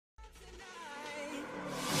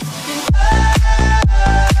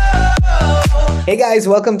Hey guys,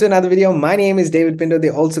 welcome to another video. My name is David Pinto. They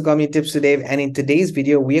also call me Tips to Dave. And in today's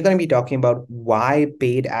video, we are going to be talking about why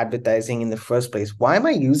paid advertising in the first place. Why am I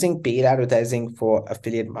using paid advertising for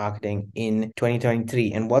affiliate marketing in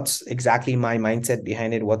 2023? And what's exactly my mindset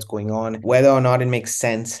behind it? What's going on? Whether or not it makes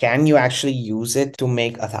sense. Can you actually use it to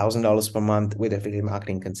make $1,000 per month with affiliate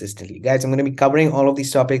marketing consistently? Guys, I'm going to be covering all of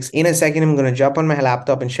these topics. In a second, I'm going to jump on my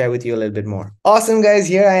laptop and share with you a little bit more. Awesome, guys.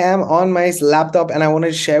 Here I am on my laptop and I want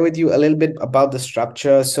to share with you a little bit about the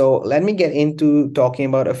structure. So let me get into talking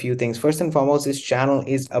about a few things. First and foremost, this channel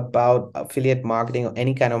is about affiliate marketing or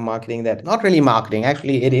any kind of marketing that not really marketing.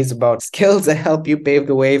 Actually, it is about skills that help you pave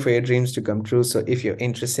the way for your dreams to come true. So if you're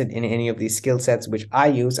interested in any of these skill sets, which I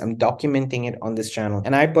use, I'm documenting it on this channel.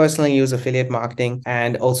 And I personally use affiliate marketing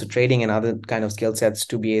and also trading and other kind of skill sets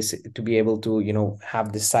to be able to,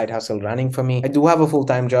 have this side hustle running for me. I do have a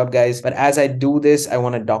full-time job, guys, but as I do this, I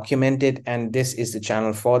want to document it, and this is the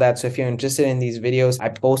channel for that. So if you're interested in these videos, I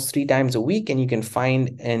post 3 times a week, and you can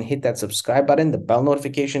find and hit that subscribe button, the bell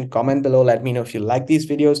notification, comment below, let me know if you like these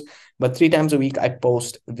videos. But 3 times a week I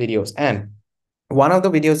post videos, and one of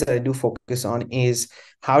the videos that I do focus on is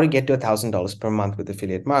how to get to $1,000 per month with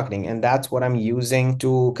affiliate marketing. And that's what I'm using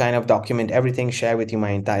to kind of document everything, share with you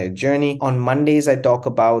my entire journey. On Mondays, I talk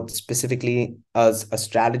about specifically as a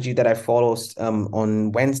strategy that I follow.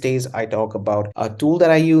 On Wednesdays, I talk about a tool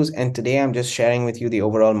that I use. And today I'm just sharing with you the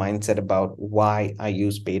overall mindset about why I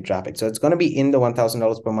use paid traffic. So it's going to be in the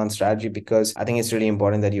 $1,000 per month strategy because I think it's really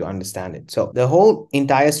important that you understand it. So the whole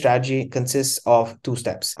entire strategy consists of 2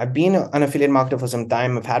 steps. I've been an affiliate marketer for some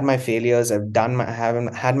time. I've had my failures. I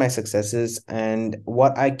haven't had my successes. And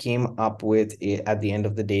what I came up with at the end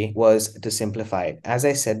of the day was to simplify it. As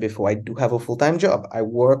I said before, I do have a full-time job. I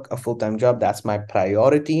work a full-time job. That's my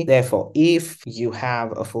priority. Therefore, if you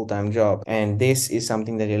have a full-time job and this is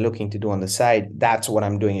something that you're looking to do on the side, that's what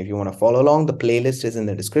I'm doing. If you want to follow along, the playlist is in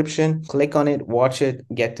the description. Click on it, watch it,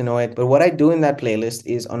 get to know it. But what I do in that playlist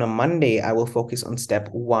is on a Monday, I will focus on step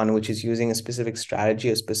 1, which is using a specific strategy,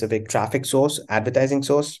 a specific traffic source, advertising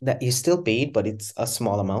source that is still paid, but it's a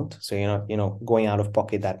small amount. So you're not, going out of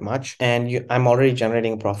pocket that much. And I'm already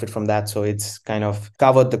generating a profit from that. So it's kind of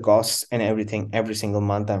covered the costs and everything every single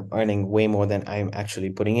month. I'm earning way more than I'm actually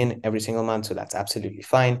putting in every single month. So that's absolutely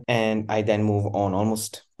fine. And I then move on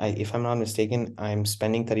if I'm not mistaken, I'm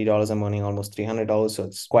spending $30. I'm earning almost $300. So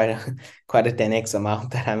it's quite a 10x amount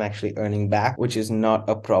that I'm actually earning back, which is not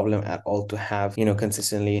a problem at all to have,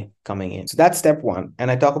 consistently coming in. So that's step 1. And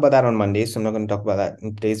I talk about that on Monday. So I'm not going to talk about that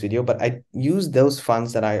in today's video, but I use those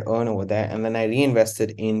funds that I earn over there and then I reinvest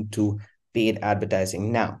it into paid advertising.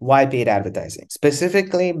 Now, why paid advertising?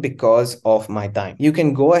 Specifically because of my time. You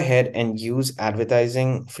can go ahead and use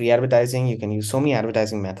advertising, free advertising. You can use so many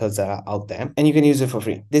advertising methods that are out there and you can use it for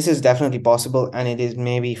free. This is definitely possible and it is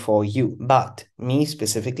maybe for you. But me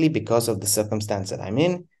specifically, because of the circumstance that I'm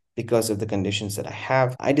in, because of the conditions that I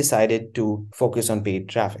have, I decided to focus on paid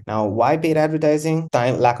traffic. Now, why paid advertising?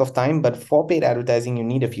 Lack of time, but for paid advertising, you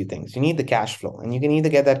need a few things. You need the cash flow, and you can either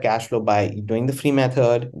get that cash flow by doing the free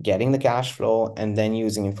method, getting the cash flow, and then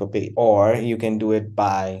using it for paid, or you can do it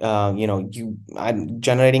by,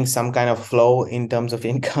 generating some kind of flow in terms of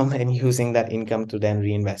income and using that income to then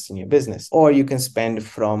reinvest in your business, or you can spend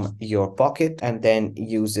from your pocket and then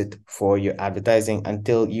use it for your advertising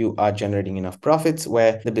until you are generating enough profits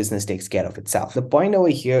where the business takes care of itself. The point over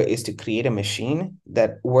here is to create a machine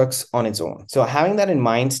that works on its own. So having that in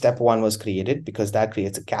mind, step 1 was created because that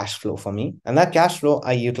creates a cash flow for me. And that cash flow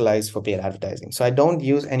I utilize for paid advertising. So I don't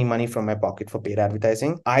use any money from my pocket for paid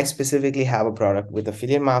advertising. I specifically have a product with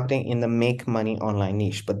affiliate marketing in the make money online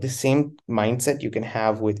niche. But the same mindset you can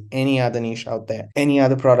have with any other niche out there, any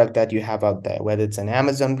other product that you have out there, whether it's an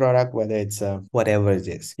Amazon product, whether it's whatever it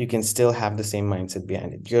is, you can still have the same mindset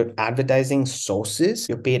behind it. Your advertising sources,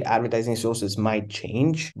 your paid advertising sources might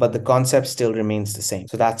change, but the concept still remains the same.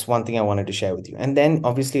 So that's one thing I wanted to share with you. And then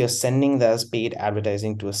obviously you're sending this paid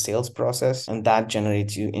advertising to a sales process, and that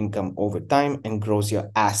generates you income over time and grows your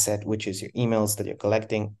asset, which is your emails that you're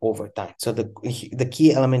collecting over time. So the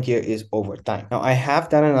key element here is over time. Now, I have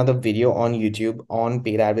done another video on YouTube on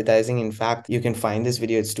paid advertising. In fact, you can find this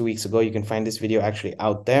video. It's 2 weeks ago. You can find this video actually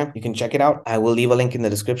out there. You can check it out. I will leave a link in the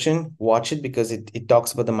description. Watch it because it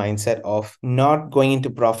talks about the mindset of not going into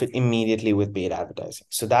profit immediately with paid advertising.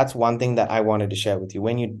 So that's one thing that I wanted to share with you.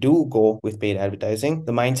 When you do go with paid advertising,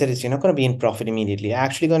 the mindset is you're not going to be in profit immediately. You're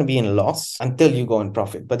actually going to be in loss until you go in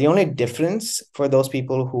profit. But the only difference for those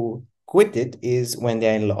people who quit it is when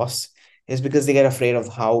they're in loss is because they get afraid of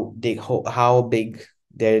how big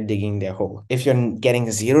they're digging their hole. If you're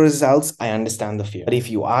getting 0 results, I understand the fear. But if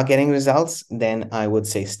you are getting results, then I would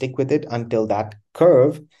say stick with it until that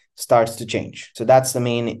curve starts to change. So that's the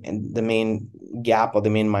main gap or the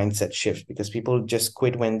main mindset shift, because people just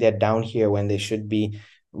quit when they're down here when they should be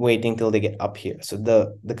waiting till they get up here. So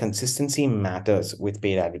the consistency matters with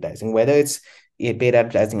paid advertising, whether it's paid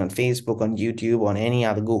advertising on Facebook, on YouTube, on any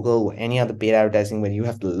other Google, any other paid advertising where you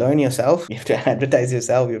have to learn yourself, you have to advertise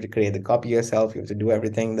yourself, you have to create the copy yourself, you have to do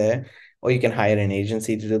everything there. Or you can hire an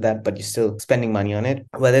agency to do that, but you're still spending money on it.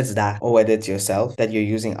 Whether it's that or whether it's yourself that you're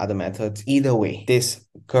using other methods, either way, this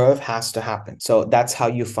curve has to happen. So that's how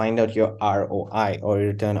you find out your ROI, or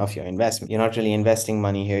return of your investment. You're not really investing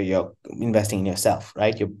money here, you're investing in yourself,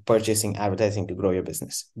 right? You're purchasing advertising to grow your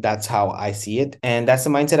business. That's how I see it. And that's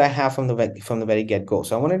the mindset I have from the very get-go.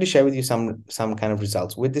 So I wanted to share with you some kind of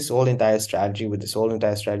results with this whole entire strategy,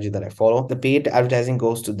 that I follow. The paid advertising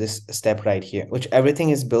goes to this step right here, which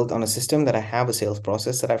everything is built on a system that I have, a sales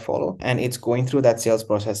process that I follow, and it's going through that sales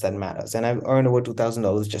process that matters. And I've earned over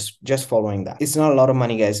 $2,000 just following that. It's not a lot of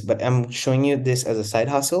money, guys, but I'm showing you this as a side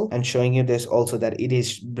hustle and showing you this also that it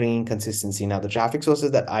is bringing consistency. Now, the traffic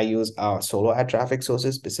sources that I use are solo ad traffic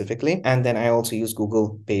sources specifically, and then I also use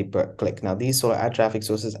Google pay per click. Now, these solo ad traffic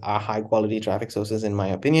sources are high quality traffic sources in my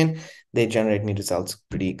opinion. They generate me results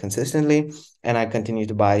pretty consistently, and I continue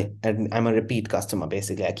to buy, and I'm a repeat customer.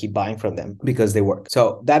 Basically, I keep buying from them because they work.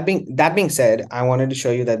 So that being said, I wanted to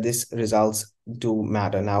show you that these results do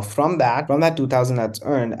matter. Now, from that 2,000 that's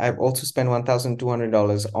earned, I've also spent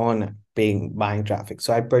 $1,200 on buying traffic.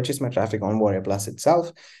 So I purchased my traffic on Warrior Plus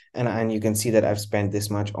itself, and you can see that I've spent this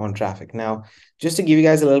much on traffic. Now, just to give you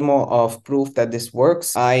guys a little more of proof that this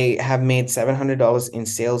works, I have made $700 in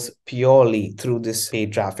sales purely through this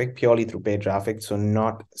paid traffic, so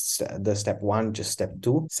not the step one, just step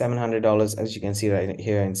two. $700, as you can see right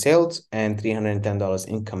here, in sales, and $310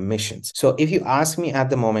 in commissions. So if you ask me at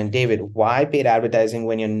the moment, David, why paid advertising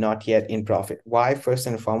when you're not yet in profit? Why? First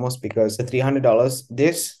and foremost, because the $300,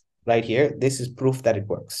 this right here, this is proof that it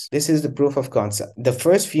works. This is the proof of concept. The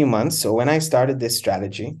first few months, so when I started this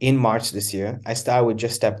strategy in March this year, I started with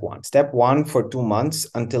just step one for 2 months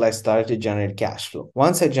until I started to generate cash flow.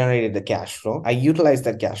 Once I generated the cash flow, I utilized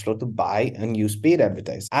that cash flow to buy and use paid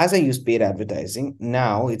advertising. As I use paid advertising,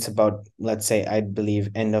 now it's about, let's say, I believe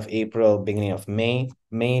end of April, beginning of May,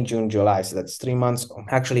 June, July. So that's 3 months.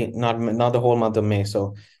 Actually, not the whole month of May.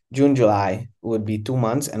 So June, July would be 2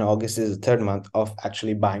 months, and August is the third month of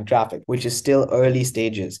actually buying traffic, which is still early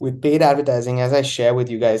stages. With paid advertising, as I share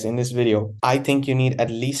with you guys in this video, I think you need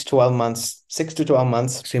at least 12 months, 6 to 12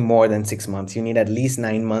 months, actually more than 6 months. You need at least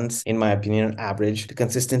 9 months, in my opinion, on average, to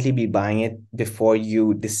consistently be buying it before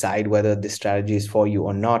you decide whether this strategy is for you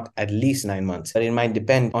or not. At least 9 months. But it might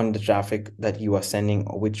depend on the traffic that you are sending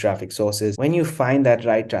or which traffic sources. When you find that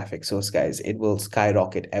right traffic source, guys, it will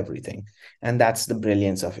skyrocket everything. And that's the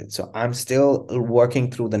brilliance of it. So I'm still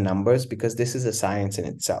working through the numbers, because this is a science in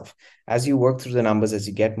itself. As you work through the numbers, as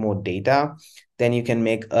you get more data, then you can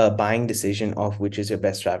make a buying decision of which is your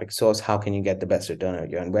best traffic source, how can you get the best return on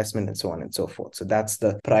your investment, and so on and so forth. So that's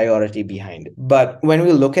the priority behind it. But when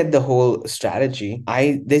we look at the whole strategy,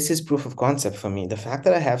 this is proof of concept for me. The fact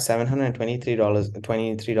that I have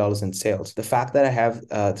 $723 in sales, the fact that I have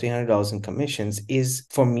 $300 in commissions is,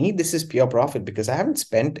 for me, this is pure profit, because I haven't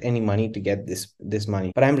spent any money to get this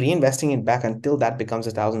money, but I'm reinvesting it back until that becomes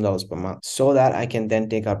 $1,000 per month, so that I can then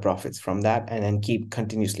take out profits from that and then keep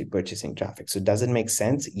continuously purchasing traffic. So does it make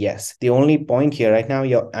sense? Yes. The only point here right now,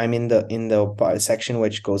 I'm in the section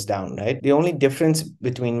which goes down, right? The only difference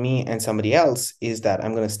between me and somebody else is that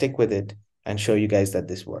I'm going to stick with it and show you guys that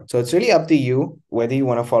this works. So it's really up to you whether you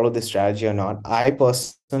want to follow this strategy or not. I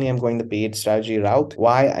personally am going the paid strategy route.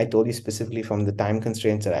 Why? I told you specifically from the time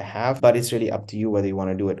constraints that I have, but it's really up to you whether you want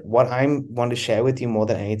to do it. What I want to share with you more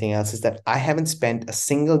than anything else is that I haven't spent a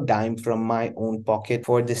single dime from my own pocket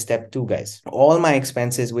for this step 2, guys. All my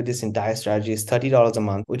expenses with this entire strategy is $30 a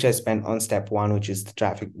month, which I spent on step 1, which is the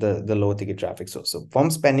traffic, the low ticket traffic source. So from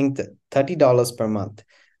spending $30 per month,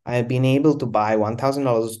 I have been able to buy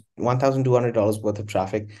 $1,200 worth of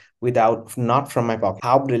traffic not from my pocket.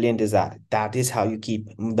 How brilliant is that? That is how you keep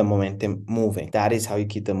the momentum moving. So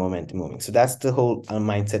that's the whole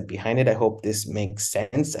mindset behind it. I hope this makes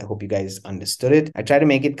sense. I hope you guys understood it. I try to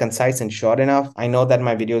make it concise and short enough. I know that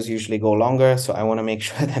my videos usually go longer, so I want to make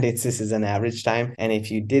sure that this is an average time. And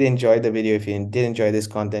if you did enjoy the video, if you did enjoy this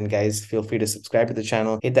content, guys, feel free to subscribe to the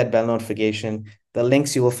channel, hit that bell notification. The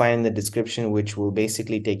links you will find in the description, which will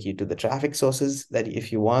basically take you to the traffic sources that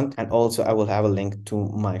if you want. And also I will have a link to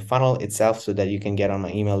my funnel itself so that you can get on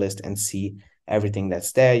my email list and see everything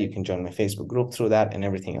that's there. You can join my Facebook group through that and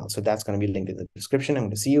everything else. So that's going to be linked in the description. I'm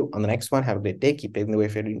going to see you on the next one. Have a great day. Keep paving the way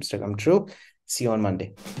for your dreams to come true. See you on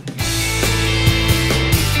Monday.